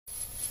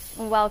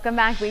Welcome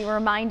back. We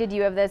reminded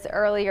you of this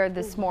earlier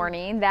this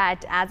morning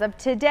that as of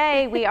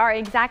today, we are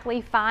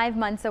exactly 5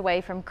 months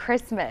away from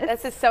Christmas.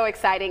 This is so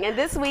exciting. And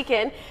this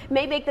weekend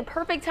may make the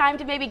perfect time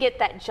to maybe get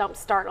that jump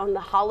start on the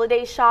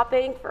holiday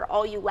shopping for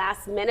all you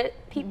last minute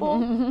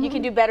people. You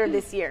can do better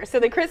this year. So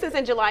the Christmas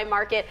in July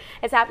market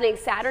is happening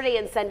Saturday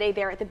and Sunday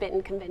there at the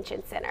Benton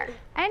Convention Center.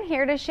 And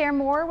here to share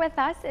more with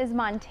us is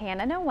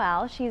Montana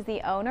Noel. She's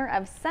the owner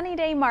of Sunny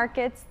Day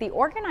Markets, the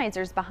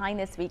organizers behind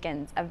this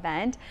weekend's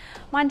event.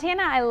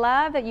 Montana, I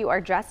love that you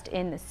are dressed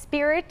in the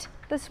spirit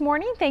this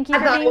morning. Thank you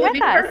for being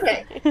with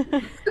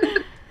us.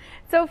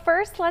 So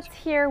first, let's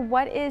hear,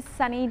 what is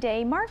Sunny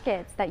Day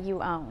Markets that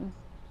you own?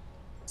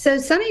 So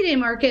Sunny Day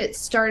Market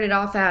started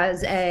off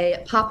as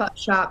a pop-up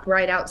shop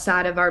right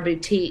outside of our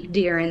boutique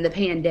during the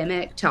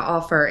pandemic to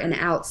offer an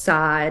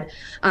outside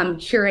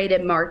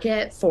curated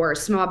market for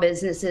small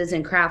businesses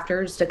and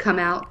crafters to come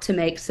out to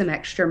make some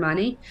extra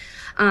money.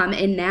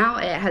 And now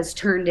it has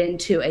turned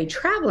into a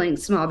traveling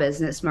small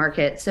business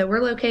market. So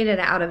we're located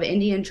out of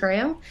Indian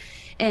Trail,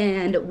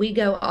 and we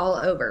go all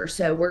over.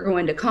 So we're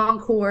going to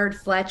Concord,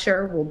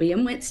 Fletcher, we'll be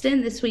in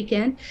Winston this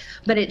weekend,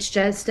 but it's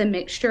just a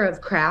mixture of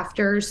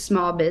crafters,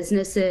 small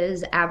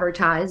businesses,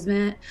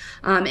 advertisement,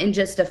 and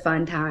just a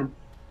fun time.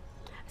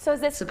 So is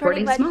this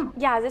supporting pretty much, small?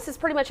 Yeah, this is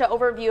pretty much an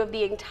overview of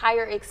the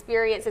entire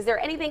experience. Is there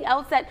anything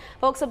else that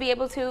folks will be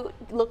able to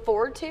look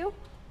forward to?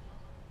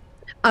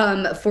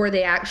 For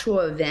the actual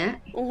event?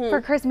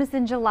 For Christmas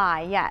in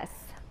July, yes.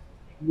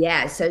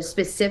 Yeah, so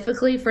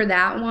specifically for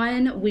that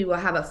one, we will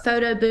have a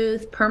photo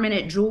booth,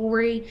 permanent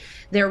jewelry.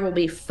 There will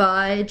be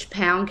fudge,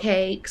 pound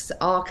cakes,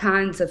 all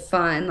kinds of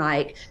fun,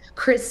 like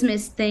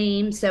Christmas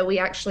theme. So we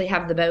actually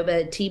have the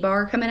Boba Tea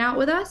Bar coming out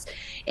with us,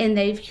 and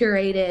they've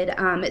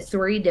curated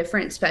 3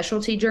 different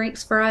specialty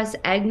drinks for us: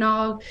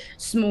 eggnog,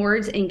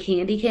 s'mores, and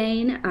candy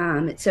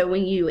cane. So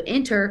when you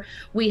enter,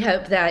 we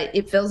hope that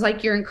it feels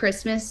like you're in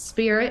Christmas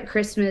spirit,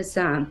 Christmas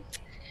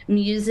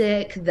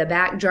music, the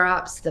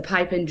backdrops, the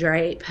pipe and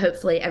drape.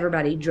 Hopefully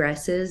everybody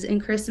dresses in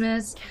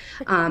Christmas.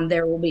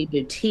 There will be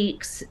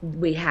boutiques.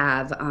 We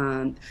have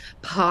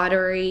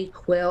pottery,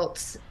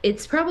 quilts.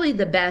 It's probably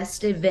the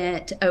best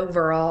event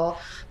overall,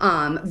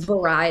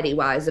 variety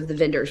wise, of the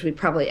vendors we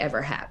probably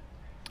ever had.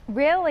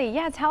 Really?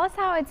 Yeah. Tell us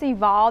how it's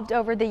evolved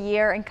over the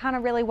year and kind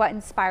of really what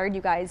inspired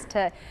you guys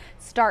to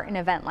start an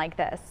event like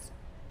this.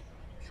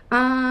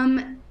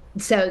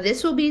 So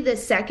this will be the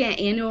second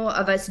annual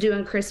of us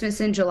doing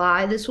Christmas in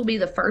July. This will be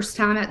the first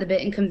time at the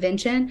Benton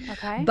Convention,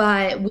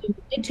 but we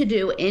wanted to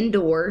do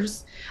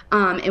indoors,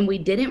 and we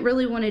didn't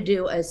really want to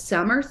do a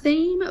summer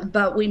theme,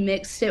 but we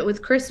mixed it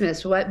with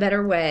Christmas. What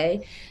better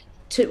way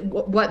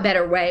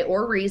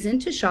or reason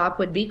to shop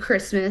would be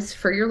Christmas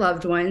for your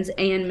loved ones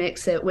and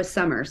mix it with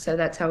summer. So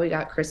that's how we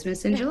got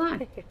Christmas in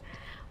July.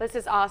 This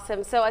is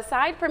awesome. So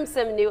aside from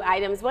some new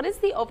items, what is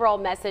the overall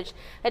message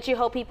that you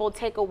hope people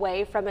take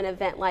away from an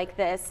event like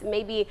this?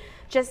 Maybe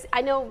just,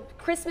 I know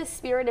Christmas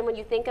spirit, and when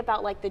you think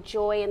about like the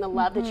joy and the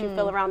love that you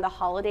feel around the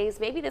holidays,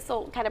 maybe this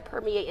will kind of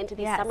permeate into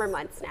these summer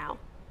months now.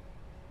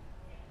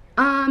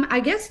 I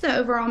guess the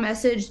overall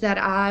message that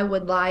I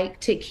would like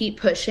to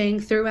keep pushing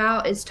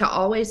throughout is to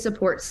always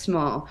support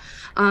small.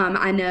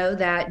 I know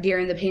that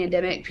during the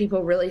pandemic,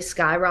 people really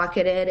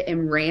skyrocketed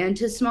and ran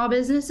to small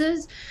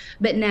businesses,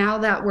 but now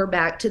that we're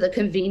back to the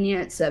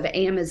convenience of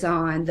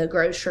Amazon, the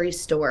grocery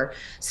store,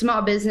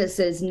 small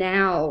businesses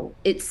now,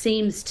 it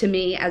seems to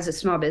me as a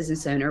small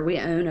business owner, we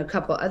own a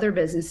couple other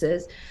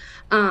businesses,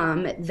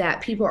 that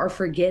people are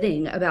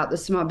forgetting about the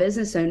small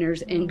business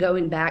owners and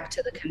going back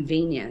to the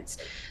convenience.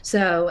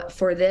 So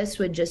for this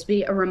would just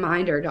be a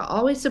reminder to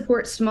always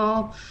support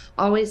small,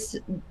 always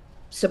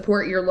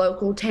support your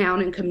local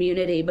town and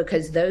community,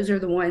 because those are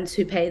the ones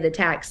who pay the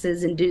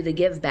taxes and do the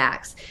give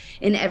backs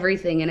and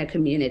everything in a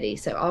community.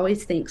 So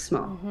always think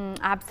small.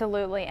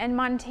 Absolutely. And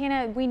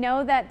Montana, we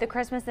know that the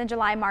Christmas in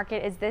July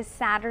market is this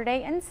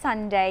Saturday and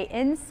Sunday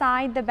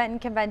inside the Benton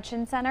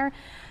Convention Center.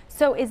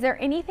 So is there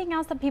anything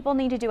else that people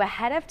need to do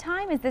ahead of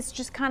time? Is this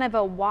just kind of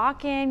a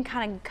walk-in,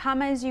 kind of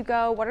come as you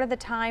go? What are the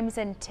times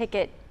and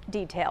ticket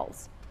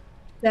details?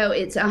 So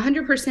it's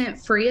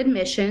 100% free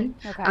admission.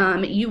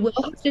 You will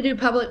have to do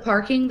public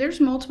parking.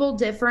 There's multiple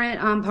different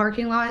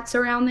parking lots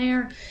around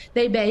there.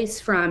 They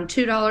base from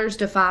 $2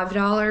 to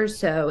 $5.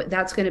 So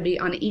that's going to be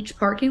on each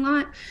parking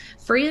lot.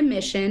 Free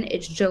admission.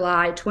 It's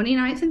July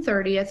 29th and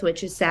 30th,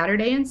 which is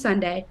Saturday and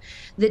Sunday.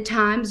 The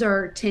times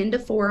are 10 to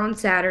 4 on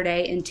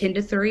Saturday and 10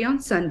 to 3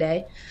 on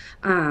Sunday.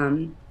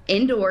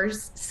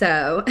 Indoors,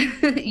 so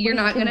you're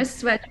not going to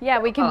sweat. Yeah,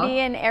 we can be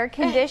in air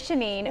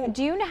conditioning.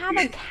 Do you have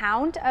a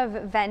count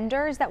of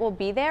vendors that will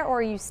be there, or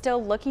are you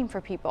still looking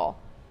for people?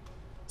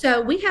 So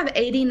we have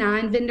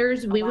 89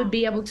 vendors. We would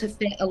be able to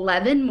fit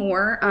 11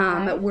 more.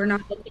 We're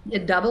not looking to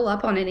double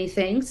up on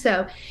anything.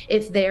 So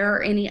if there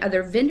are any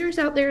other vendors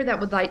out there that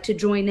would like to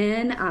join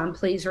in,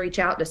 please reach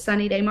out to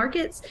Sunny Day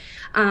Markets.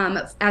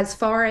 As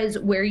far as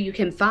where you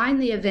can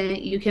find the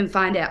event, you can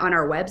find it on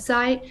our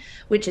website,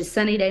 which is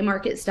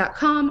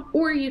sunnydaymarkets.com,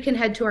 or you can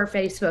head to our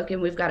Facebook,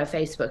 and we've got a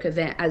Facebook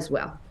event as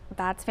well.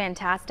 That's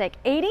fantastic.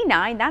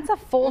 89, that's a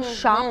full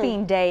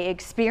shopping day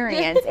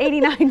experience.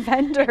 89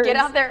 vendors. Get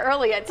out there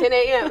early at 10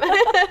 a.m.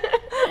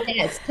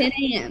 Yes, 10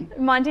 a.m.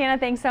 Montana,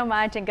 thanks so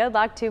much, and good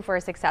luck too for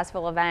a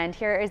successful event.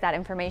 Here is that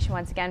information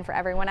once again for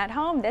everyone at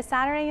home this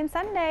Saturday and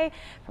Sunday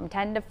from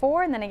 10 to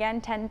 4 and then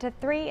again 10 to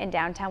 3 in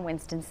downtown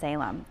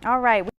Winston-Salem. All right.